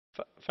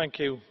Thank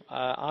you.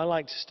 I'd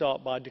like to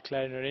start by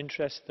declaring an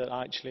interest that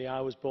actually I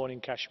was born in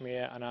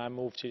Kashmir and I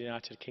moved to the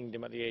United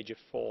Kingdom at the age of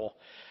 4.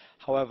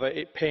 However,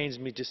 it pains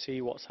me to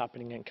see what's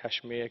happening in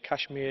Kashmir.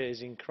 Kashmir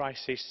is in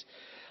crisis,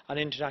 an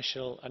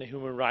international and a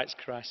human rights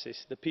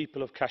crisis. The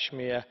people of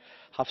Kashmir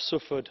have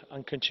suffered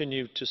and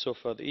continue to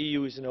suffer. The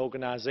EU is an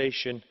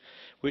organisation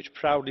which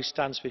proudly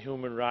stands for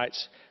human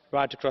rights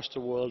right across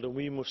the world, and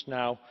we must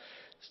now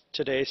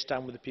today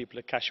stand with the people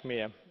of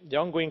Kashmir. The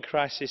ongoing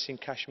crisis in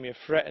Kashmir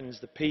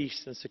threatens the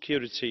peace and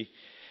security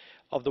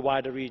of the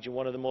wider region,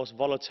 one of the most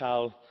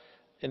volatile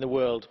in the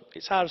world.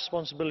 It's our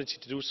responsibility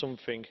to do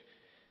something.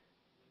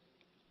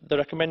 The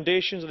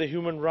recommendations of the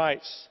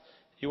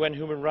UN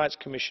Human Rights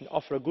Commission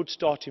offer a good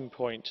starting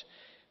point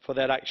for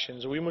their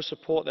actions. We must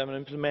support them and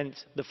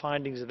implement the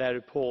findings of their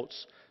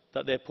reports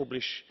that they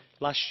published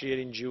last year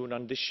in June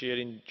and this year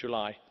in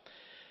July.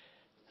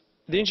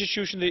 The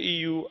institutions of the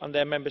EU and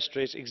their member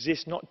states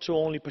exist not to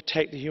only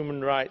protect the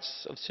human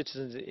rights of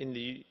citizens in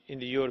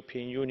the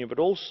European Union, but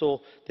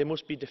also they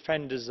must be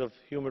defenders of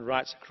human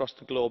rights across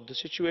the globe. The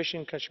situation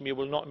in Kashmir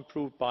will not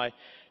improve by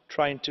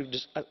trying to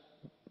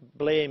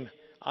blame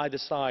either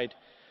side,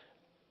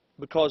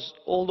 because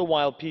all the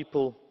while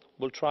people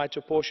will try to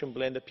apportion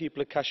blame. The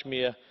people of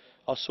Kashmir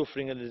are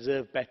suffering and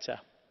deserve better.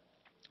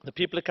 The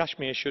people of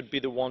Kashmir should be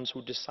the ones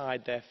who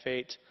decide their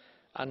fate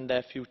and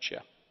their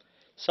future.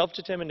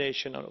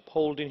 Self-determination and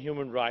upholding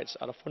human rights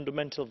are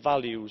fundamental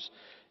values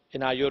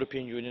in our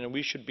European Union, and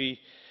we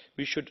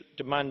should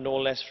demand no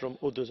less from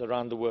others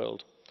around the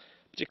world,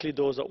 particularly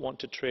those that want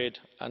to trade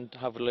and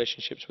have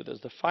relationships with us.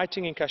 The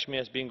fighting in Kashmir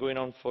has been going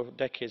on for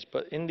decades,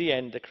 but in the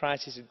end the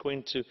crisis is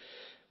going to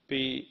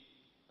be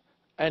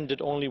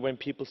ended only when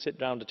people sit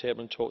round the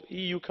table and talk. The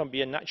EU can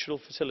be a natural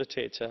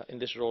facilitator in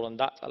this role, and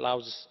that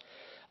allows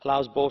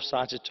both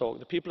sides to talk.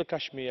 The people of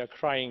Kashmir are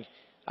crying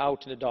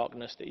out in the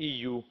darkness. The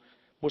EU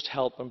must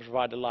help and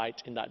provide a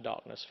light in that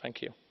darkness.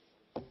 Thank you.